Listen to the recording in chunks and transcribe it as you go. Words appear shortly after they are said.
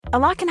A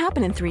lot can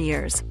happen in 3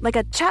 years, like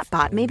a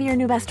chatbot may be your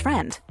new best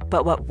friend.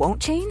 But what won't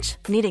change?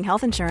 Needing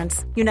health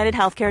insurance. United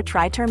Healthcare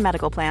Tri-Term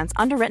Medical Plans,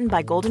 underwritten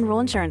by Golden Rule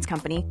Insurance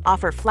Company,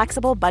 offer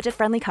flexible,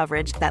 budget-friendly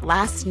coverage that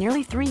lasts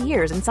nearly 3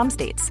 years in some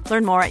states.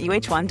 Learn more at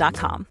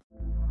uh1.com.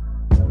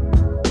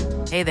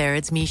 Hey there,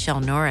 it's Michelle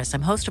Norris.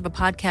 I'm host of a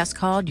podcast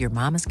called Your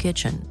Mama's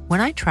Kitchen.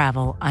 When I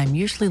travel, I'm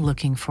usually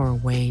looking for a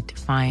way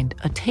to find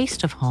a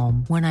taste of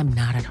home when I'm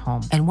not at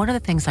home. And one of the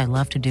things I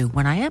love to do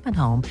when I am at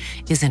home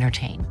is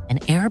entertain.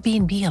 And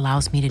Airbnb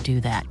allows me to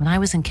do that. When I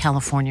was in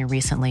California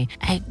recently,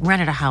 I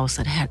rented a house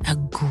that had a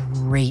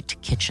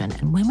great kitchen.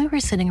 And when we were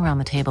sitting around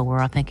the table,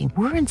 we're all thinking,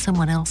 we're in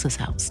someone else's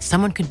house.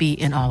 Someone could be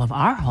in all of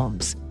our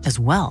homes as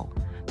well.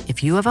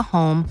 If you have a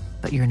home,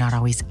 but you're not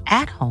always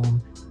at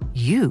home,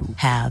 you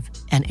have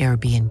an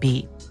Airbnb.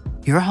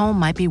 Your home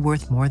might be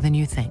worth more than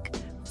you think.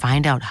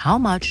 Find out how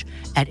much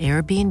at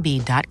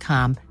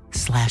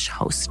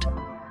airbnb.com/host.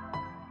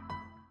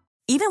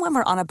 Even when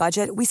we're on a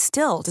budget, we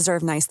still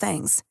deserve nice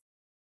things.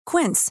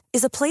 Quince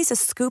is a place to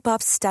scoop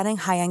up stunning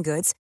high-end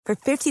goods for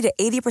 50 to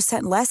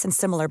 80% less than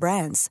similar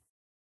brands.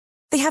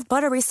 They have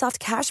buttery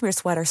soft cashmere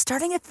sweaters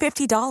starting at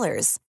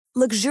 $50,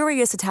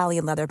 luxurious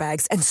Italian leather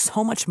bags, and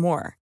so much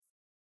more.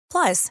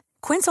 Plus,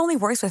 Quince only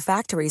works with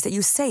factories that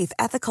use safe,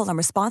 ethical, and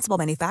responsible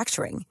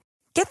manufacturing.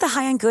 Get the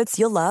high-end goods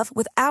you'll love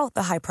without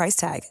the high price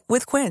tag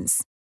with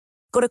Quince.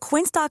 Go to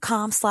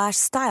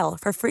quince.com/style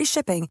for free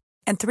shipping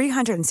and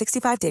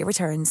 365-day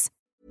returns.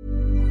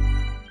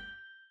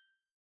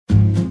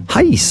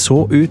 Hei,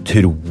 så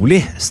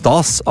utrolig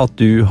stas at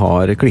du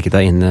har klikket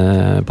deg inn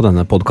på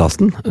denne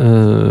podcasten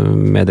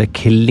med det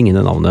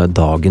klingende navnet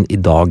Dagen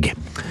i dag.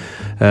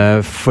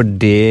 For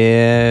det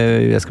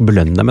jeg skal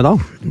belønne deg med da,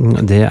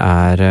 det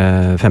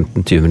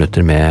 15-20 minutter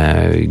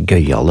med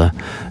gøyale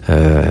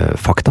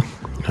fakta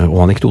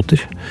og anekdoter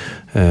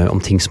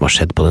om ting som har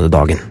skjedd på denne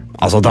dagen.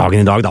 Altså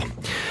dagen i dag da.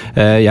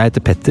 Jeg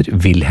heter Petter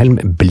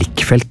Wilhelm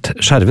Blikkfeldt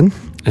Skjerven,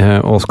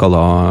 og skal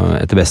da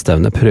etter beste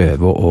evne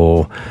prøve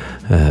å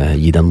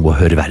gi deg noe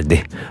hørverdig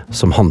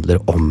som handler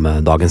om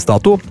dagens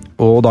dato.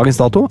 Og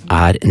dagens dato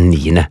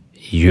 9.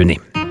 juni.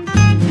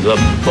 The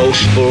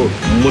boastful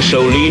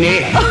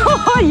Mussolini.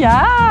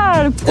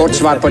 Hjelp! Kort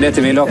svar på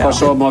dette vil dere,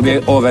 så må vi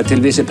over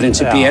til visse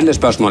prinsipielle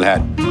spørsmål her.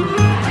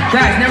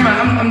 Guys, never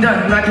mind. I'm done.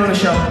 I'm not doing the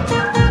show.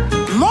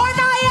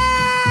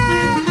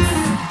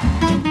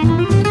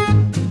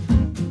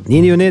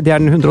 9. juni, det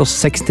den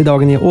 160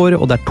 dagen i år,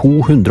 og det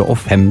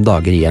 205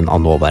 dager igjen av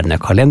nåværende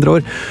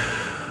kalenderår.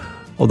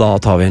 Og da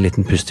tar vi en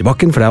liten pust i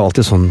bakken, for det jo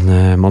alltid sånn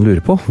man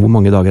lurer på. Hvor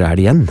mange dager det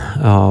igjen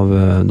av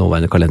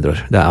nåværende kalenderår?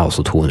 Det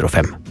altså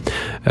 205.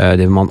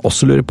 Det man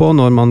også lurer på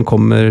når man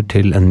kommer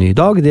til en ny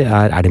dag, det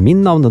det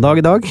min navnedag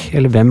i dag?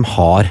 Eller hvem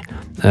har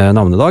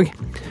navnedag?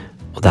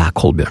 Og det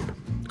Kolbjørn.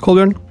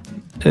 Kolbjørn.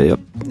 Ja,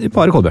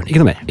 bare Kolbjørn,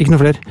 ikke noe mer, ikke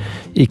noe flere.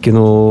 Ikke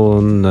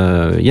noen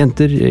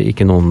jenter,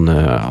 ikke noen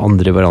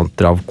andre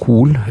varianter av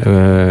Kol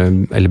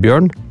eller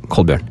Bjørn.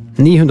 Kolbjørn.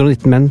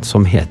 919 menn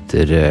som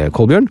heter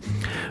Kolbjørn.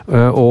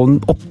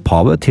 Og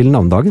opphavet til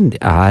navnedagen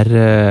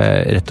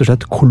rett og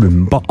slett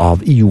Columba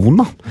av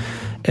Iona.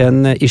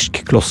 En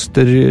irsk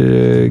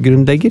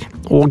klostergrunnlegger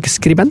og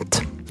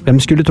skribent. Hvem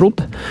skulle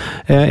trodd?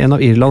 En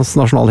av Irlands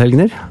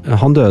nasjonalhelgener.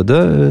 Han døde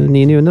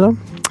 9. juni da.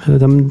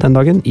 Den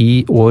dagen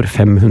i år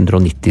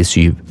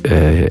 597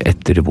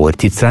 etter vår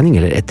tidsregning,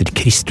 eller etter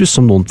Kristus,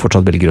 som noen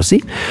fortsatt velger å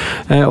si.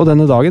 Og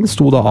denne dagen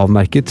sto da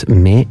avmerket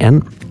med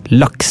en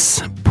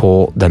laks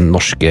på den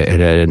norske,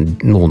 eller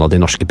noen av de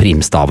norske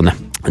primstavene.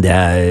 Det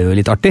jo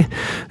litt artig,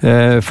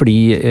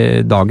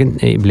 fordi dagen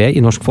ble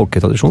i norsk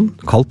folketradisjon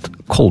kalt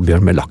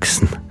Kolbjørn med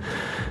laksen.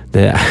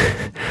 Det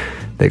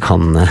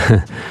kan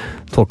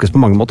tolkes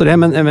på mange måter det,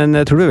 men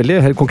jeg tror det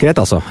veldig helt konkret,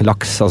 altså.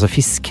 Laks, altså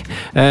fisk.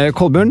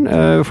 Kolbjørn,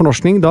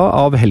 fornorskning da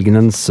av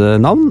helgenens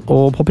navn,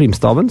 og på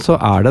primstaven så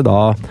det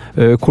da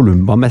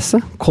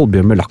Columba-messe,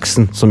 Kolbjørn med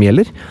laksen, som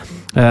gjelder.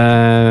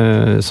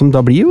 Som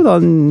da blir jo da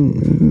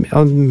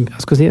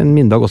en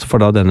minnedag også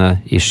for da denne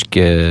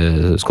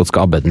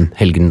irsk-skotske abbeden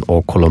Helgen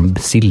og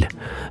Columbcille,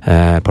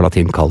 på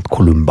latin kalt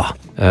Columba.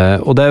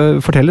 Og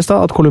det fortelles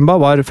da at Columba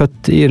var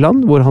født i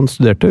Irland, hvor han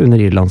studerte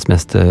under Irlands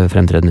mest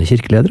fremtredende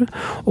kirkeledere,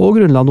 og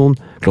grunnla noen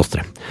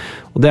klostre.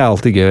 Og det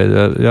alltid gøy,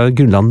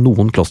 grunnla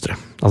noen klostre.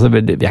 Altså, vi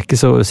ikke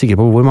så sikre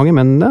på hvor mange,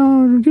 men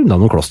grunnla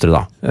noen klostre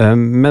da.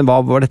 Men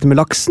hva var dette med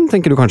laksen,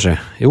 tenker du kanskje?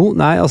 Jo,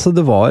 nei, altså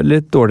det var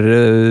litt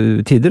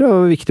dårligere tider,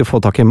 og viktig å få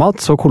tak i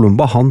mat, så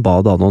Columba han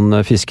ba da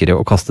noen fiskere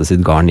å kaste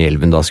sitt garn i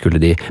elven. Da skulle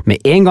de med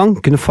en gang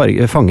kunne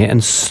fange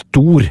en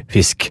stor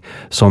fisk,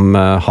 som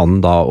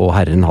han da og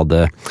herren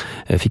hadde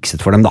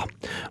fikset for dem da.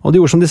 Og de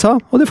gjorde som de sa,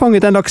 og de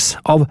fanget en laks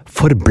av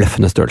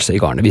forbløffende størrelse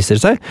i garnet, viser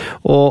det seg,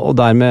 og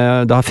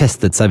dermed det har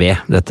festet seg ved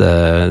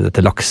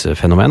dette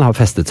laksefenomenet, har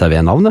festet seg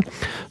ved navnet.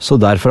 Så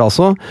derfor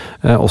altså,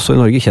 også i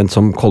Norge kjent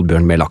som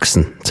Kolbjørn med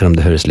laksen, selv om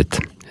det høres litt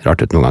rart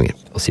ut noen ganger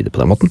å si det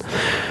på den måten.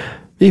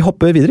 Vi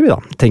hopper videre vi da,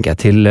 tenker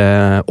jeg, til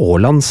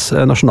Ålands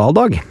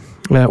nasjonaldag.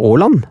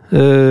 Åland,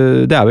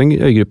 det jo en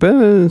øygruppe,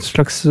 en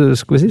slags,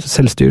 skal vi si,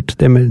 selvstyrt,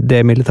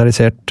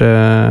 demilitarisert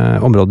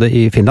område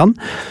i Finland.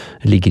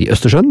 ligger i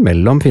Østersjøen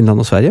mellom Finland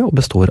og Sverige, og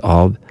består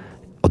av,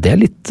 og det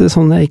litt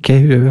sånn jeg ikke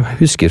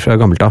husker fra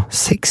gammelt av,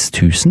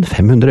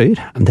 6500 øyer.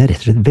 Det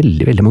rett og slett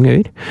veldig, veldig mange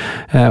øyer.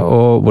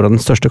 Og hvordan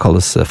den største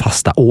kalles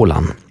Fasta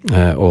Åland.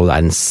 Og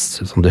det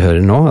som du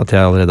hører nå, at jeg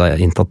allerede har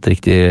inntatt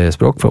riktig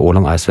språk, for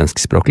Åland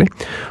svenskspråklig,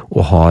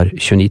 og har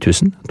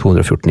 29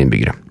 214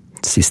 innbyggere.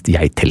 Sist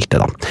jeg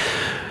telte da.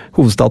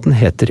 Hovedstaden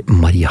heter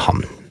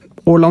Mariehamn.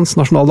 Ålands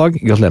nasjonaldag,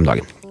 gratulerer med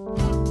dagen.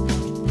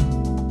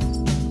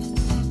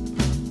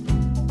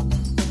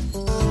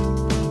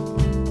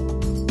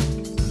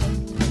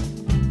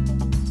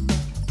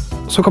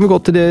 Så kan vi gå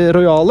til det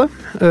royale.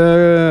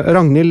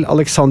 Ragnhild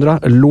Alexandra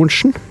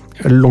Lorentzen,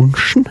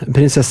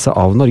 prinsesse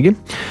av Norge,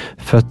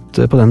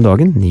 født på den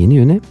dagen, 9.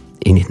 juni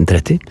i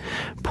 1930,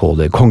 på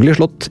det kongelige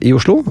slott i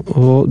Oslo,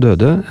 og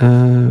døde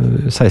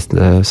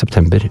 16.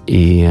 september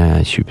i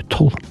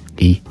 2012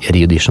 i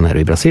Rio de Janeiro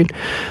i Brasil,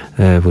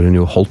 hvor hun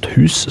jo holdt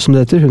hus, som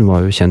det heter. Hun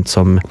var jo kjent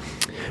som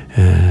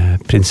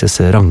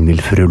prinsesse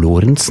Ragnhild fru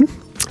Lorentzen,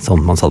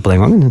 som man sa på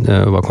den gangen.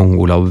 Det var kong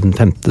Olav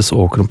Vs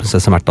og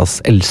kronprinsesse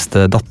Märthas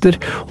eldste datter,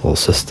 og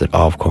søster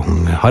av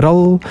kong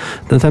Harald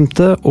den 5.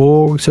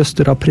 og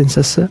søster av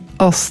prinsesse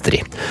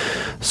Astrid.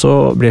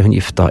 Så ble hun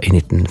gifta i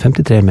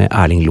 1953 med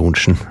Erling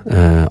Lorentzen,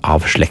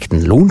 av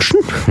slekten Lorentzen.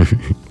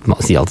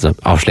 Man sier altså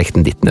av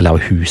slekten ditten, eller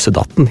av huset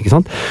datten, ikke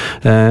sant?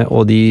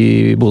 Og de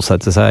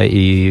bosatte seg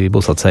i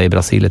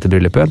Brasil etter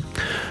bryllupet.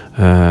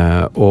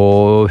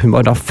 Og hun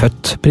var da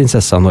født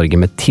prinsesse av Norge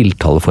med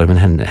tiltaleformen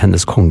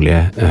hennes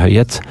kongelige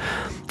høyhet,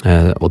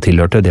 og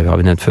tilhørte, det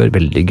har vi nevnt før,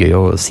 veldig gøy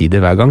å si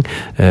det hver gang,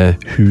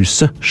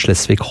 huset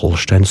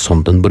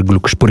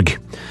Schleswig-Holstein-Sonderburg-Luxemburg.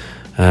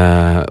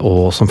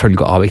 Og som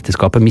følge av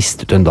ekteskapet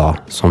mistet hun da,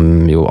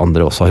 som jo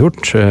andre også har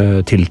gjort,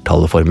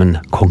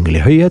 tiltaleformen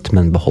kongelig høyhet,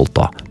 men beholdt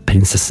da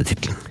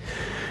prinsessetitlen.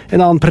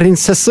 En annen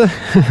prinsesse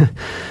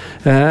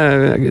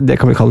det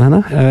kan vi kalle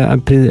henne.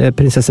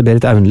 Prinsesse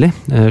Berit Aunli,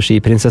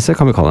 skiprinsesse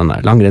kan vi kalle henne.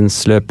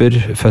 Langrennsløper,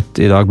 født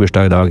i dag,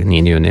 bursdag i dag,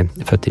 9. juni,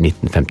 født i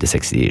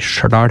 1956 i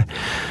Stjørdal,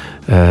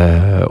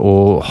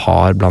 og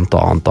har blant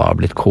annet da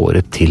blitt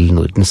kåret til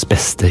Nordens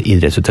beste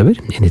idrettsutøver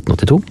i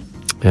 1982.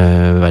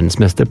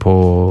 Verdensmester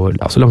på,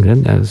 altså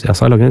langrenn, jeg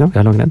sa langrenn,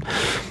 ja, langrenn.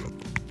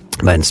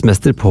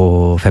 Verdensmester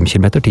på 5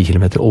 km, 10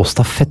 km og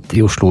stafett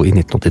i Oslo i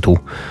 1982.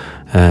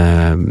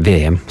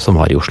 VM som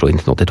var i Oslo i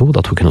 1982,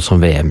 da tok hun også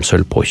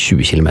VM-sølv på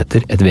 20 km,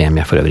 et VM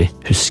jeg for øvrig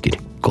husker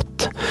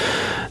godt.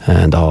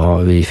 Da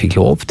vi fikk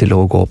lov til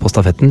å gå på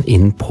stafetten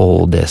inn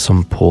på det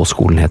som på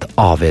skolen het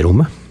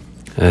AV-rommet,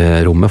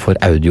 rommet for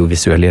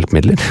audiovisuelle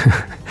hjelpemidler.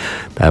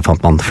 Der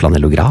fant man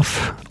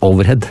flanellograf,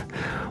 overhead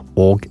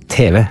og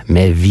TV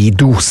med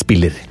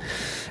videospiller.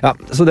 Ja,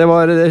 så det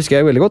husker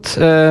jeg veldig godt.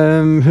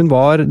 Hun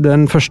var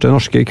den første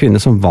norske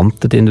kvinne som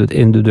vant et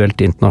individuelt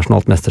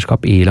internasjonalt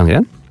mesterskap i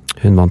langrenn.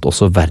 Hun vant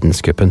også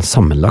verdenscupen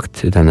sammenlagt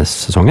i denne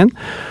sesongen,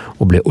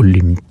 og ble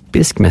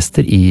olympisk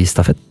mester i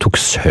stafett, tok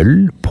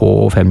sølv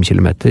på 5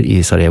 km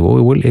i Sarajevo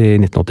i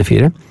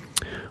 1984,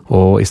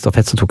 og i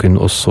stafett så tok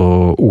hun også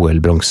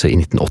OL-bronse i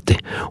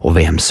 1980, og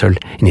VM-sølv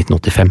i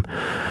 1985.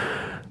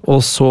 Og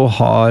så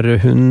har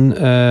hun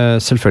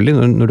selvfølgelig,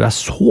 når du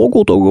så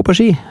god til å gå på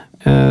ski,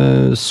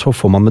 så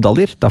får man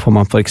medaljer. Da får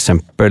man for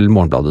eksempel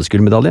Morgenbladets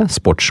gullmedalje,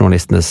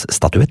 sportsjournalistenes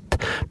statuett,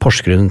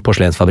 Porsgrunn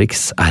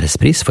Porselensfabrikks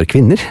ærespris for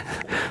kvinner.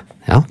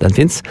 Ja, den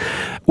finnes.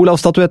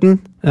 Olavsstatuetten,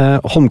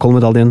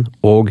 Holmkollmedaljen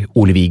og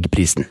Ole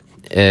Vig-prisen.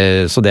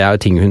 Så det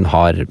jo ting hun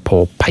har på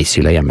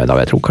peishylla hjemme, da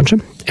vil jeg tro kanskje.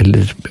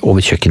 Eller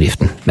over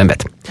kjøkkenviften, hvem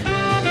vet.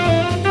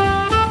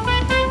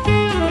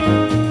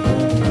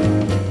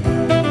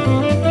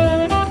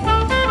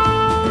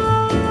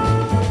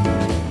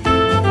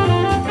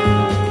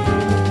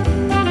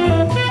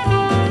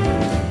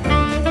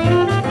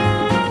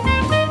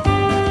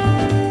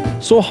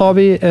 Så har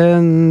vi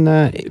en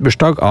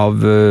bursdag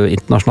av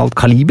internasjonalt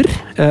kaliber,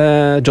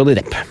 Johnny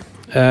Depp.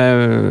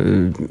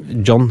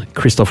 John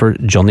Christopher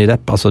Johnny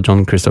Depp, altså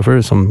John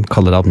Christopher, som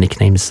kaller av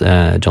nicknames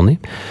Johnny.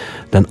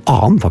 Den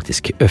annen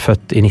faktisk,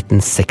 født i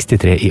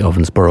 1963 i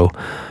Owensboro.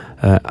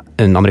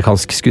 En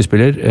amerikansk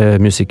skuespiller,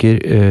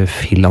 musiker,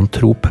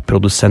 filantrop,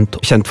 produsent,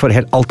 kjent for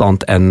helt alt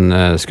annet enn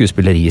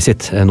skuespilleriet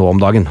sitt nå om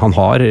dagen. Han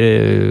har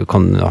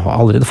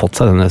allerede fått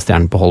seg denne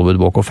stjernen på Hollywood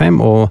Walk of Fame,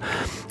 og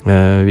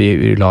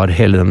vi lar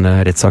hele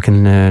denne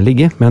rettssaken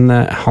ligge, men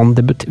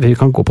vi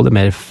kan gå på det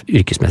mer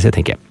yrkesmessige,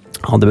 tenker jeg.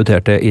 Han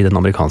debuterte i den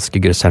amerikanske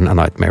grøsseren A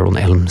Nightmare on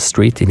Elm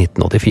Street i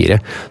 1984,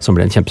 som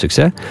ble en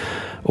kjempesuksess.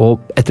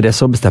 Og etter det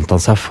så bestemte han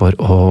seg for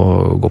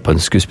å gå på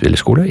en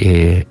skuespillerskole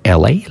i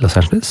LA, Los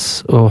Angeles,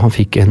 og han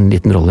fikk en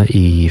liten rolle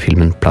i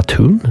filmen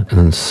Platoon,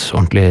 en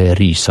ordentlig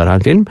ryser av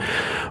en film,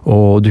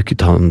 og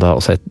dukket han da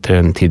også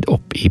etter en tid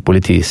opp i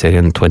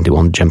politiserien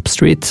 21 Jump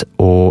Street,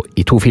 og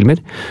i 2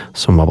 filmer,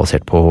 som var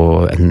basert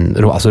på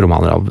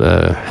romaner av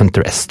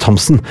Hunter S.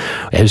 Thompson.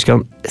 Og jeg husker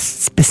han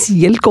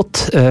spesielt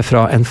godt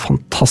fra en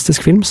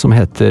fantastisk film som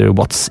heter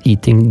What's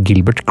Eating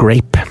Gilbert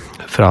Grape,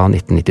 fra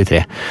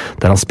 1993,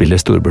 der han spiller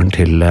storebroren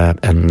til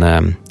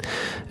en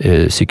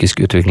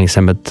psykisk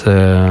utviklingshemmet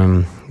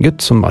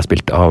gutt, som er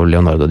spilt av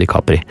Leonardo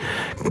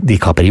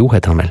DiCaprio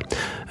heter han vel,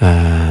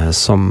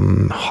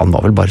 han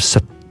var vel bare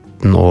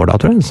 17 år da,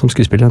 tror jeg, som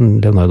skuespiller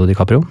Leonardo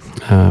DiCaprio,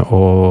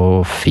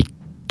 og han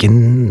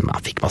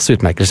fikk masse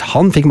utmerkelser.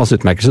 Han fikk masse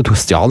utmerkelser,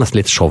 stjal nesten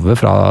litt showet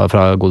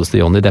fra godeste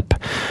Johnny Depp.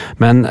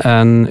 Men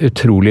en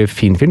utrolig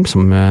fin film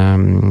som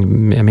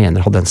jeg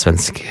mener hadde en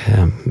svensk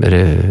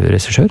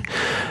regissør,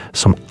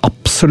 som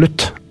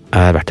absolutt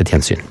er verdt et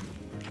gjensyn.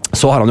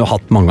 Så har han jo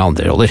hatt mange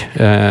andre roller.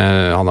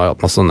 Han har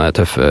hatt masse sånne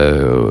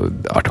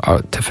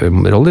tøffe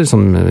roller,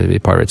 som i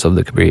Pirates of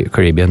the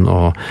Caribbean,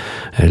 og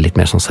litt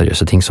mer sånn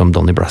seriøse ting som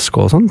Donnie Brasco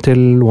og sånn,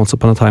 til Once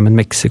Upon a Time in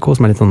Mexico,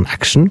 som er litt sånn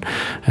action.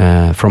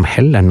 From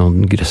Hell er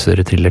noen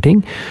grøssere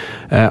thrillerting.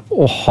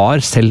 Og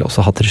har selv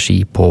også hatt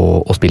regi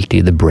på og spilt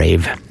i The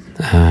Brave,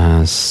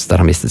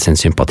 der han mistet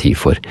sin sympati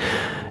for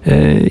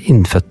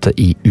innfødte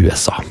i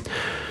USA.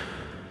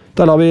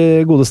 Da lar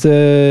vi godeste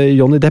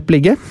Johnny Depp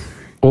ligge,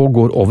 og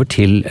går over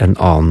til en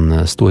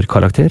annen stor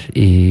karakter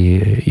i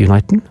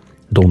Uniten,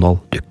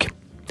 Donald Duck.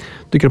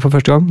 Dukker opp for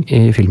første gang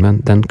i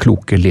filmen Den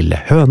kloke lille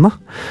høna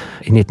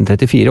i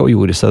 1934, og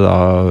gjorde seg da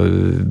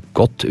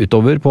godt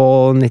utover på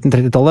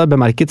 1930-tallet,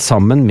 bemerket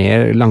sammen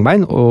med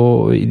Langbein,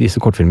 og i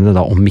disse kortfilmene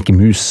da om Mickey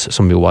Mouse,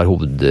 som jo var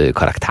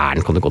hovedkarakteren,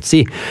 kan du godt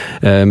si.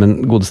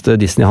 Men godeste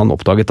Disney, han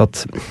oppdaget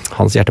at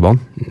hans hjertebarn,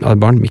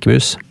 Mickey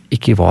Mouse,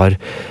 ikke var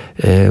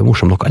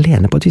morsom nok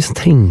alene på et vis.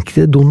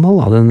 Trengte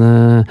Donald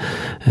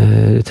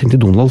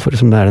for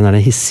som det er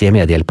den hissige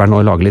medhjelperen,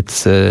 og lage litt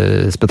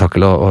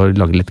spektakel og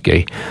lage litt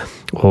gøy.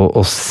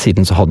 Og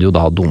siden så hadde jo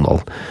da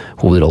Donald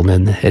hovedrollen med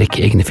en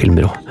rekke egne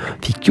filmer, og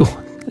fikk jo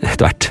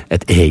etter hvert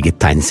et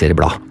eget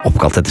tegneserieblad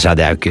oppkalt etter seg.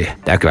 Det er jo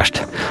ikke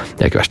verst.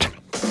 Det er ikke verst.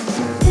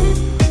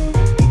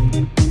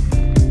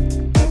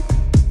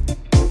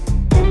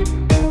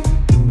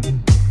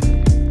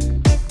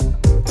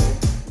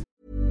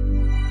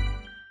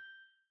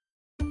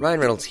 Ryan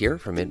Reynolds here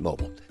from Mint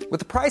Mobile. With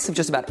the price of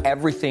just about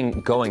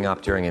everything going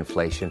up during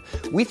inflation,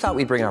 we thought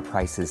we'd bring our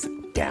prices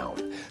down.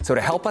 So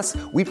to help us,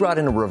 we brought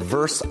in a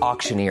reverse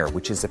auctioneer,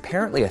 which is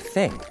apparently a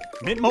thing.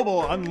 Mint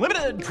Mobile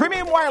Unlimited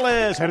Premium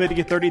Wireless. How to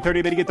get 30,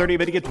 30, bit to get 30,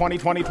 bit to get 20,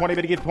 20, 20,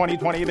 bit to get 20,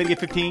 20, bit to get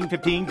 15,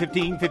 15,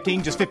 15,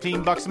 15, just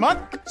 $15 a month?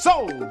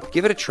 Sold!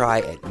 Give it a try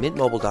at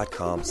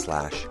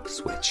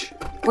mintmobile.com/switch.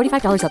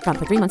 $45 up front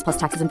for 3 months plus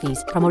taxes and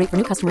fees. Promo rate for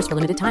new customers for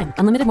limited time.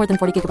 Unlimited more than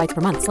 40 gigabytes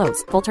per month.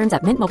 Slows full terms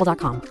at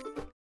mintmobile.com.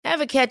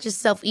 Ever catch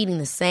yourself eating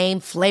the same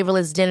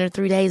flavorless dinner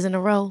 3 days in a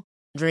row?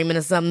 Dreaming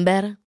of something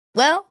better?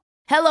 Well,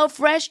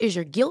 HelloFresh is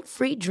your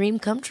guilt-free dream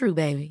come true,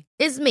 baby.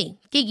 It's me,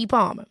 Keke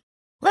Palmer.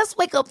 Let's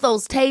wake up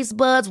those taste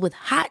buds with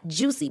hot,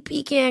 juicy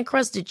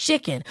pecan-crusted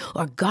chicken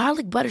or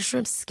garlic butter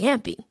shrimp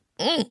scampi.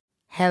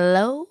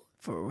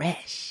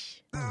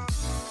 HelloFresh.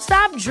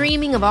 Stop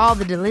dreaming of all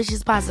the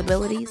delicious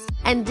possibilities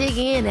and dig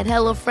in at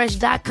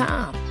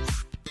HelloFresh.com.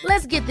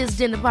 Let's get this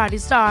dinner party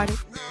started.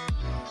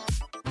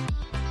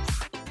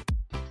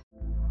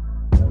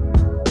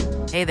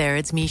 Hey there,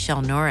 it's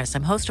Michelle Norris.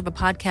 I'm host of a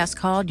podcast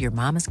called Your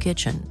Mama's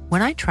Kitchen.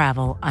 When I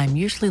travel, I'm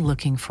usually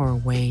looking for a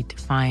way to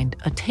find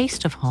a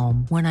taste of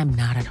home when I'm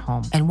not at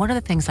home. And one of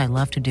the things I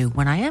love to do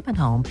when I am at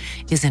home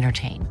is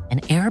entertain.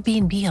 And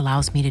Airbnb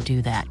allows me to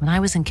do that. When I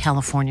was in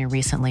California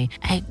recently,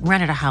 I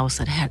rented a house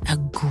that had a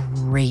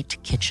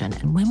great kitchen.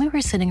 And when we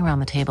were sitting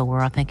around the table, we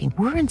were all thinking,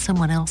 we're in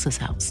someone else's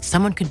house.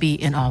 Someone could be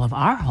in all of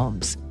our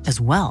homes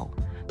as well.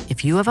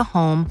 If you have a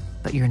home,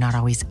 but you're not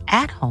always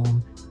at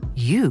home,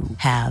 you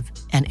have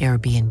an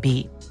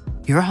Airbnb.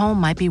 Your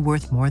home might be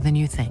worth more than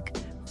you think.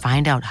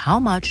 Find out how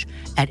much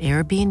at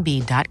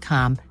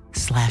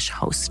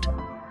airbnb.com/host.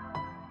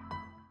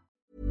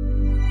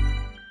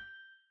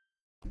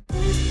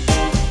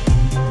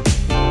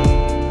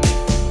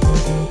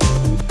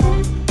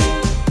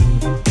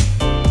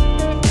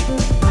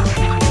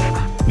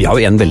 Vi har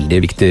jo en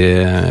veldig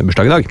viktig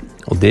bursdag i dag,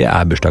 og det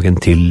er bursdagen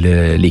til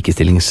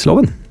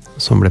likestillingsloven,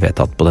 som ble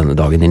vedtatt på denne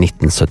dagen i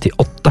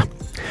 1978.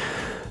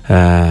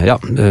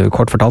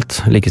 Kort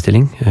fortalt,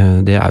 likestilling,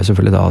 det er jo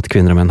selvfølgelig da at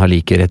kvinner og menn har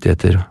like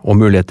rettigheter og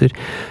muligheter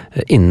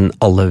innen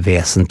alle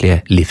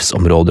vesentlige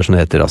livsområder, som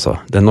det heter. Altså,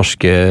 den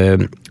norske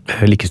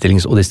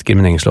likestillings- og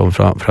diskrimineringsloven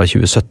fra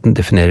 2017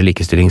 definerer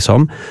likestilling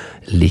som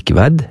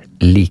likeverd,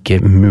 like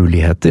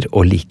muligheter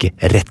og like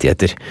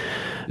rettigheter.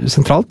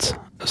 Sentralt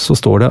så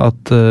står det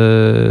at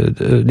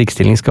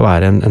likestilling skal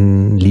være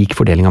en lik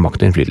fordeling av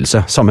makt og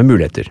innflytelse, samme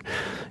muligheter.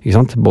 Ikke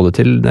sant? Både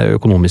til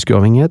økonomisk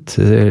uavhengighet,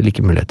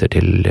 like muligheter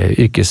til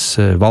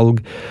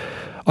yrkesvalg,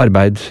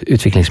 arbeid,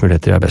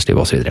 utviklingsmuligheter i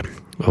arbeidslivet og så videre.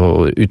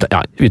 Og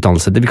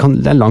utdannelse. Det er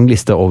en lang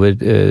liste over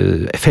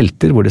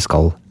felter hvor det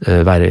skal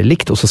være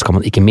likt, og så skal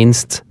man ikke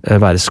minst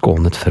være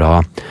skånet fra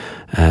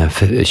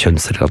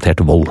kjønnsrelatert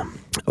vold.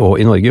 Og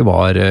i Norge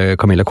var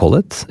Camilla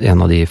Collett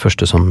en av de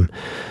første som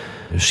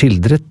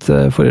skildret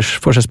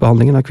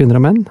forskjellsbehandlingen av kvinner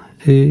og menn.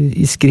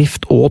 I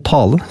skrift og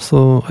tale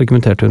så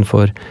argumenterte hun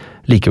for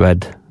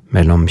likeverd,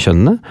 mellom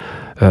kjønnene,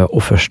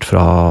 og først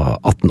fra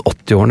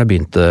 1880-årene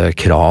begynte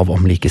krav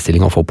om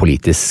likestilling å få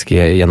politisk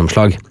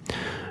gjennomslag.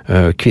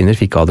 Kvinner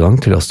fikk adgang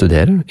til å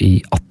studere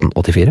i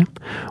 1884,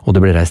 og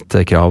det ble reist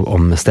krav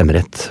om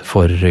stemmerett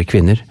for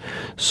kvinner,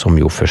 som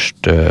jo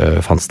først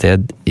fant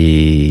sted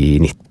i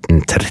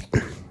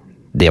 1913.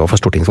 Det var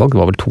for stortingsvalg, det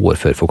var vel 2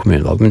 år før for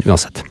kommunevalg, men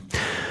uansett.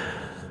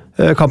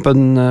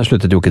 Kampen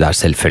sluttet jo ikke der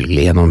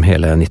selvfølgelig gjennom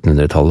hele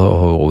 1900-tallet,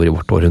 og over i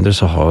vårt århundre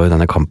så har jo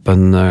denne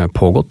kampen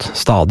pågått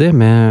stadig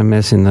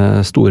med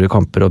sine store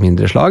kamper og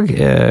mindre slag,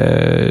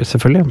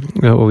 selvfølgelig.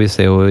 Og vi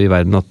ser jo i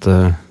verden at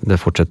det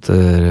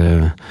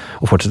fortsetter,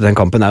 å fortsette den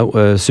kampen er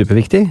jo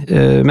superviktig,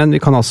 men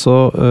vi kan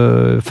altså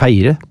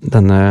feire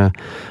denne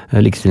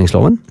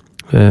likestillingsloven.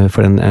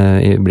 For den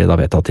ble da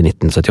vedtatt i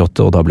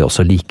 1978, og da ble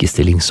også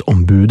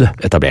Likestillingsombudet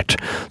etablert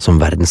som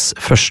verdens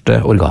første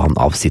organ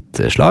av sitt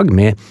slag,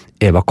 med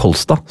Eva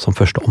Kolstad som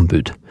første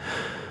ombud.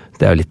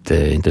 Det er jo litt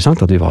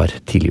interessant at vi var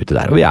tidlig ute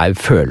der, og vi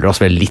føler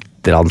oss vel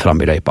litt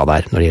fremme i løypa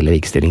der når det gjelder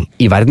likestilling,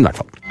 i verden i hvert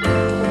fall.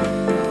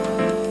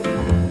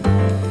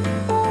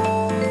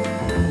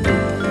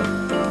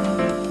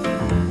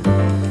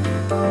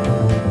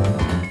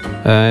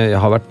 Jeg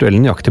har vært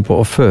veldig nøyaktig på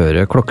å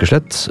føre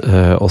klokkeslett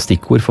og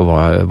stikkord for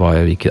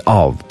hvilke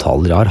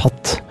avtaler jeg har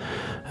hatt.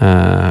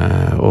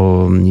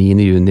 Og 9.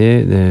 juni,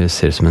 det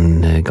ser ut som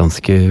en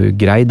ganske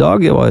grei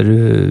dag. Vi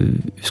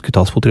skulle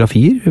ta oss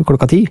fotografier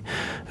klokka 10,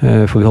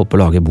 for vi holdt på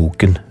å lage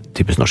boken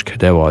Typisk norsk.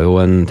 Det var jo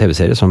en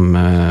TV-serie som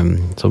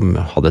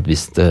hadde et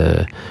visst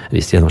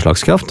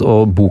gjennomslagskraft,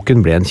 og boken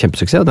ble en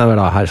kjempesuksess.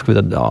 Her skal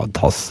vi da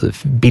tas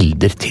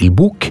bilder til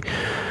bok.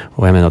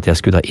 Og jeg mener at jeg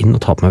skulle da inn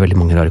og ta på meg veldig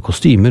mange rare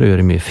kostymer og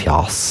gjøre mye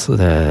fjas.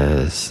 Det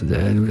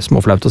er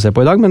småflaut å se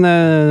på i dag, men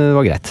det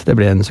var greit. Det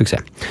ble en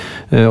suksess.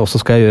 Og så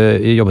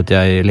jobbet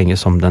jeg lenge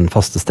som den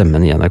faste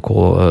stemmen i NRK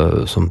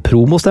som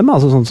promostemme,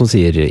 altså sånn som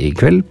sier i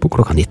kveld på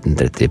klokka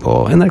 19.30 på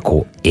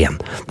NRK1.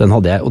 Den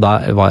hadde jeg, og da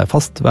var jeg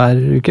fast hver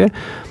uke.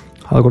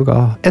 Hadde klokka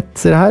 1,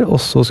 ser jeg her,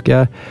 og så skal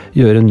jeg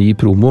gjøre en ny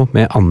promo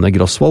med Anne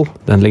Grosvold,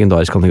 den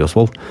legendariske Anne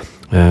Grosvold,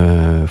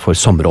 for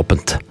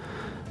Sommeråpent.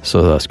 Så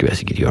da skulle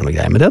jeg sikkert gjøre noe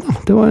greier med det da.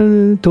 Det var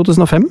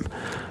 2005.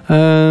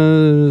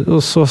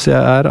 Og så ser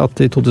jeg her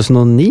at i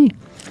 2009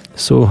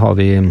 så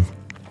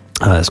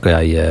skal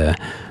jeg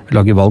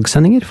lage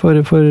valgsendinger for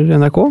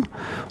NRK,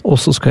 og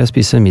så skal jeg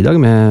spise middag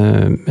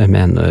med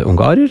en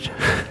ungarer,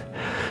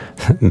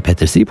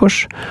 Peter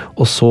Sipors,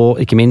 og så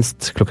ikke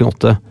minst klokken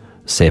 8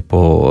 se på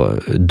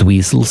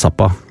Dweezil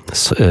Zappa,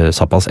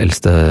 Zappas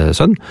eldste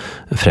sønn,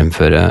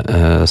 fremføre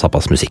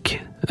Zappas musikk,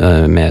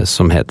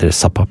 som heter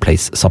Zappa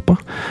Plays Zappa,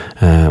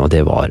 og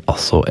det var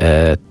altså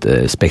et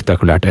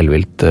spektakulært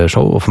elvilt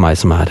show, og for meg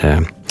som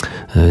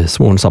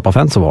svoren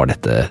Zappa-fan, så var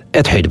dette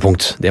et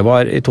høydepunkt. Det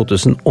var i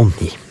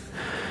 2009.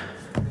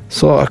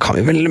 Så kan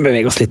vi vel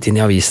bevege oss litt inn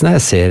i avisene.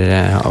 Jeg ser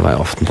av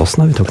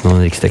Aftenposten, vi tok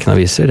noen riksdekkende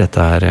aviser,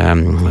 dette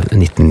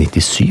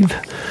 1997.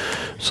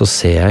 Så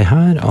ser jeg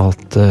her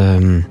at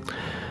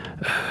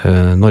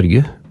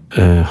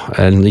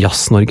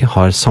Jazz-Norge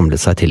har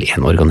samlet seg til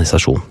en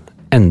organisasjon.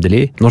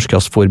 Endelig, Norsk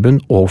Jazzforbund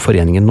og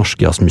Foreningen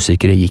Norske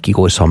Jazzmusikere gikk i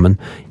går sammen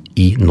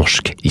i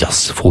Norsk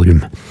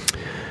Jazzforum.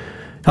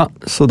 Ja,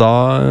 så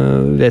da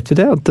vet vi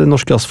det, at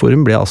Norsk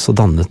Jazzforum ble altså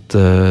dannet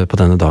på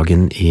denne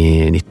dagen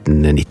i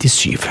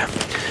 1997.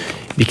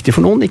 Viktig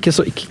for noen, ikke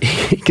så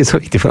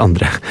viktig for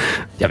andre.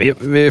 Ja,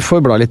 vi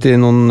får bla litt i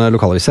noen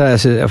lokalaviser.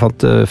 Jeg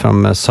fant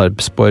fram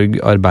Sarpsborg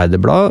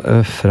Arbeiderblad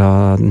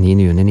fra 9.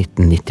 juni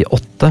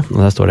 1998, og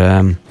der står det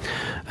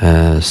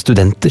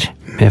studenter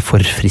med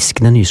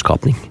forfriskende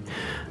nyskapning.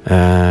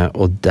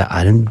 Og det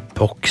en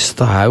boks,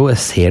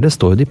 jeg ser det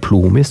står jo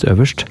diplomist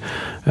øverst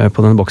på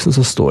denne boksen,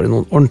 så står det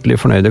noen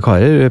ordentlig fornøyde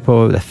karer,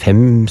 det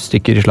 5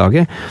 stykker i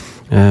slaget,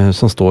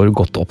 som står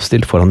godt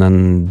oppstilt foran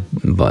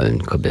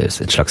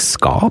et slags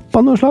skap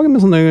av noe slag, med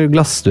sånne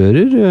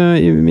glassdører,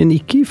 men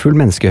ikke i full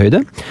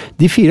menneskehøyde.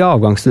 De 4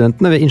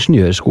 avgangsstudentene ved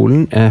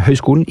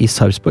Høgskolen i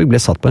Sarpsborg ble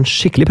satt på en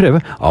skikkelig prøve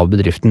av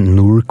bedriften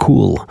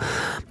Norcool.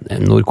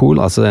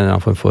 Norcool, altså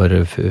en form for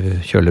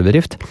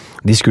kjølebedrift.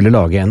 De skulle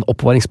lage en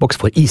oppvaringsboks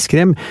for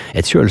iskrem,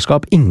 et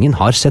kjøleskap ingen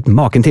har sett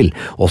maken til,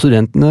 og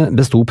studentene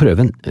bestod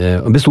prøven.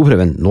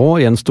 Nå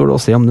gjenstår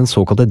det å se om den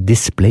såkalte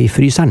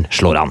displayfryseren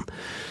slår an.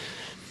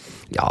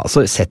 Ja,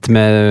 altså sett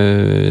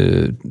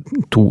med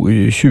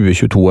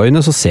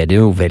 2022-øyne så ser det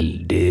jo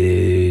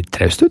veldig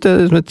traust ut.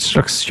 Det som et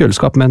slags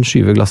kjøleskap med en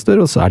skyve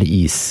glassdør, og så det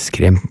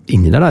iskrem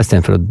inni der, i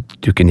stedet for å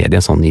dukke ned i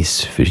en sånn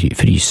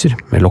isfryser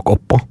med lokk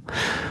oppå.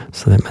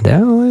 Men det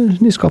jo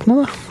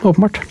nyskapende da,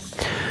 åpenbart.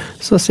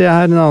 Så ser jeg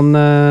her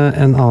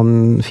en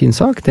annen fin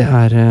sak. Det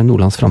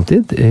Nordlands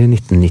Framtid i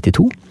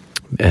 1992.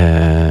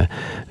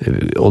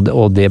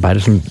 Og det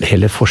bærer som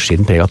hele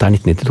forsiden preget at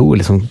det 1992,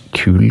 litt sånn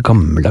kul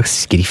gammeldags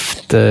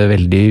skrift,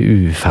 veldig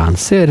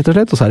ufancy rett og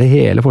slett, og så det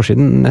hele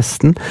forsiden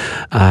nesten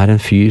en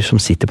fyr som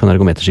sitter på en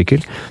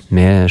ergometersykkel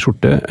med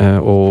skjorte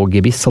og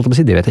gebiss,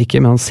 det vet jeg ikke,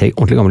 men han ser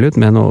ordentlig gammel ut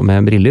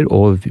med briller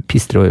og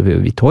pister og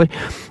hvitt hår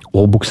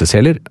og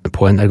bukseseler.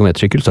 På en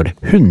ergometersykkel så det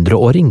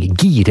 100-åring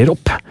girer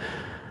opp.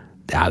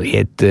 Det jo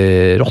helt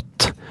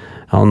rått.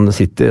 Han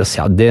sitter og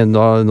sier,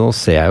 nå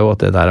ser jeg jo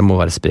at det der må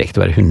være sprekt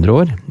å være 100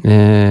 år.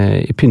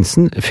 I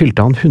pinsen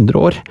fylte han 100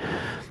 år,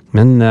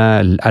 men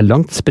er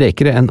langt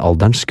sprekere enn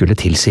alderen skulle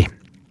tilsi.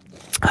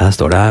 Her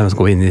står det, jeg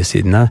skal gå inn i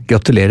siden her,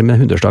 gratulerer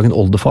med 100-årsdagen,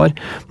 oldefar.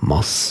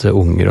 Masse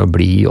unger og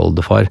bli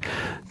oldefar.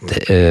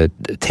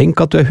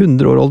 Tenk at du er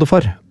 100 år,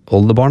 oldefar.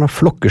 Oldebarna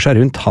flokker seg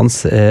rundt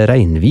hans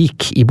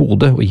regnvik i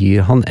Bodø og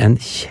gir han en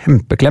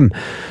kjempeklem.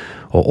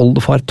 Og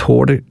oldefar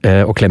tåler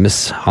å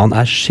klemmes. Han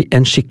er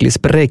en skikkelig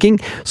spreking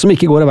som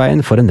ikke går av veien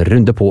for en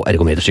runde på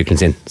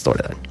ergometersykkelen sin, står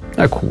det der.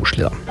 Det er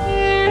koselig da.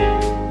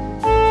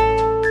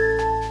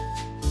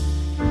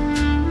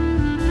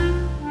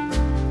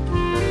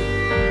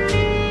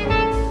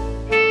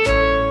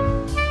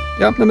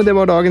 Ja, men det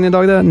var dagen i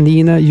dag, det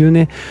 9.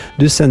 juni.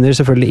 Du sender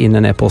selvfølgelig inn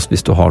en e-post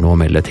hvis du har noe å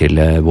melde til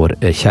vår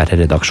kjære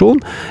redaksjon.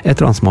 Et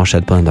eller annet som har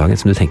skjedd på den dagen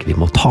som du tenker vi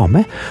må ta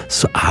med,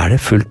 så er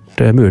det fullt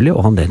mulig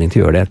og anledning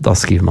til å gjøre det. Da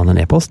skriver man en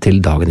e-post til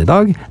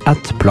dagenidag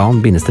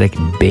 @plan-b.no.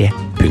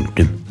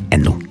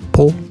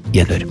 På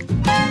gjenhør.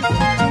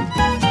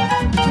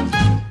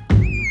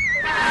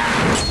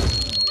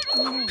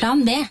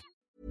 Plan B.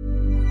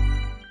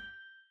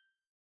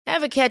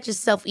 Ever catch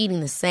yourself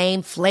eating the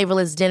same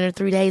flavorless dinner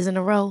 3 days in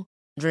a row?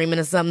 Dreaming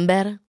of something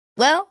better?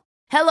 Well,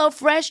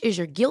 HelloFresh is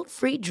your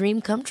guilt-free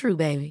dream come true,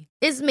 baby.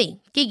 It's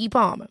me, Keke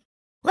Palmer.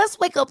 Let's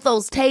wake up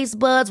those taste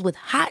buds with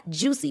hot,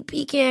 juicy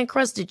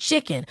pecan-crusted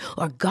chicken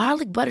or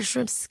garlic butter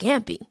shrimp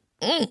scampi.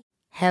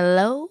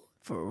 Hello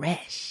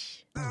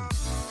Fresh.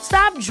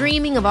 Stop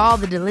dreaming of all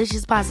the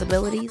delicious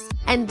possibilities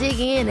and dig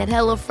in at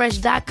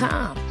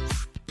HelloFresh.com.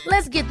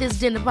 Let's get this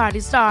dinner party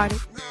started.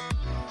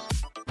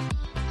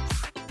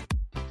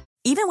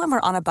 Even when we're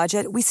on a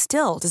budget, we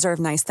still deserve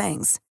nice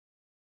things.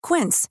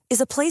 Quince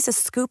is a place to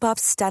scoop up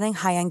stunning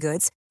high-end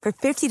goods for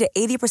 50 to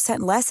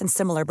 80% less than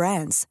similar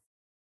brands.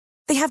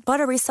 They have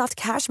buttery soft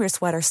cashmere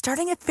sweaters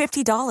starting at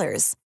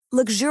 $50,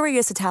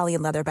 luxurious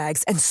Italian leather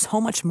bags, and so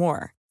much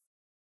more.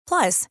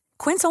 Plus,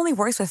 Quince only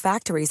works with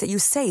factories that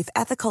use safe,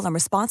 ethical, and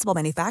responsible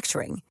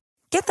manufacturing.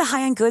 Get the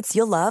high-end goods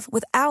you'll love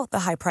without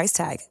the high price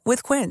tag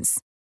with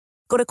Quince.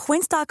 Go to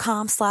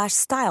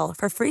quince.com/style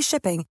for free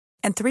shipping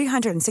and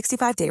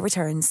 365-day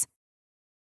returns.